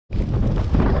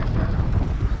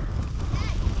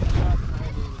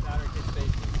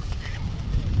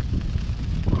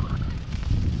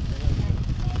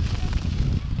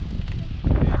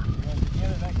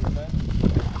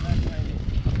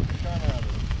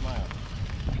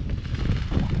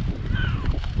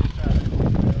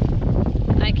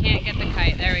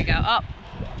up.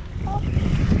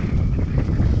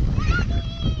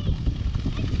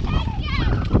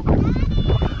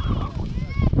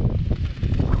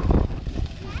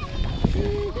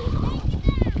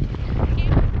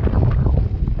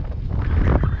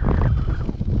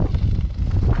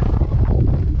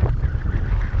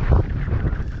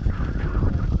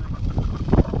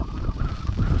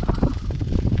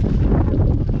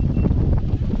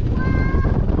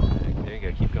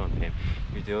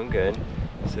 Doing good.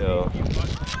 So do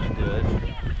it.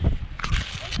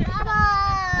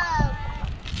 Mama!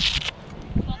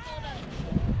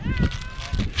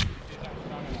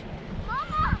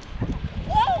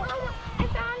 Oh, I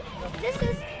found this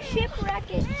is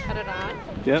shipwreckage. Cut it on.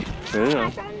 Yep, put it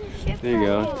on. There you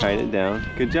go. Tighten it down.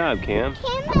 Good job, Cam.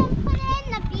 Cam, put it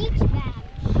in the beach bag.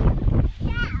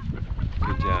 Yeah.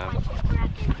 Good job.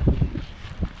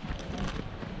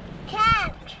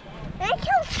 Cam, let's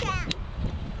go, Cam.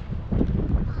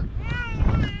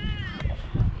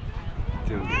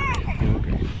 Doing good. Doing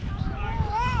great.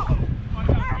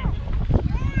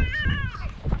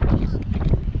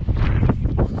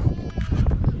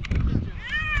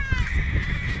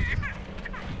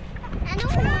 I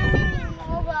don't want any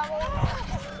more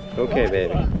bubbles. Okay,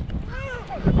 baby.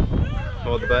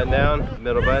 Hold the button down,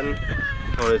 middle button.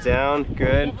 Hold it down,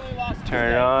 good.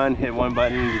 Turn it on, hit one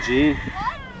button in the G,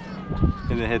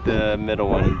 and then hit the middle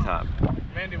one in the top.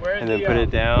 And then put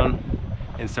it down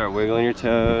and start wiggling your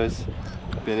toes,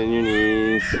 bending your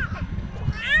knees.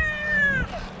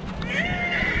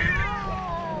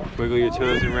 Wiggle your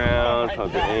toes around,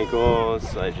 pump your ankles,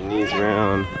 slide your knees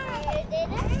around. Hey,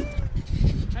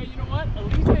 you know what? At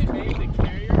least they made the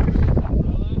carrier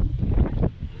umbrella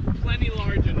plenty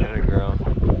large enough. Atta girl.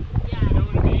 Yeah, you know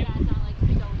what I mean? Yeah, it's not like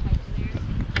big old tight there.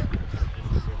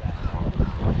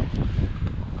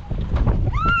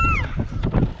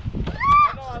 I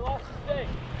know, I lost the stick.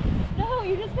 No,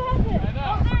 you just passed it. I know.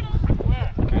 Oh, there it is.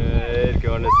 Where? Good,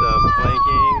 go into some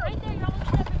planking. Right there, you're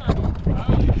almost stepping on it.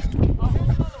 Oh, here's another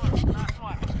one. Last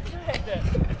one. Hit this.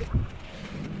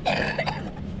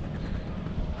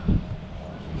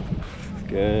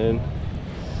 Good.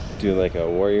 Do like a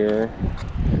warrior.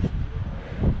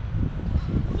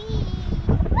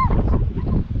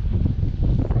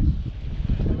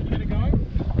 When you get it going?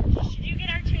 Should you get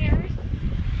our chairs?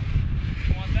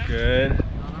 You want them? Good.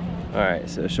 Alright,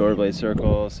 so shoulder blade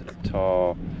circles,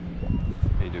 tall.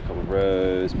 Maybe do a couple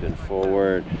rows, bend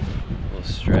forward, a little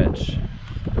stretch.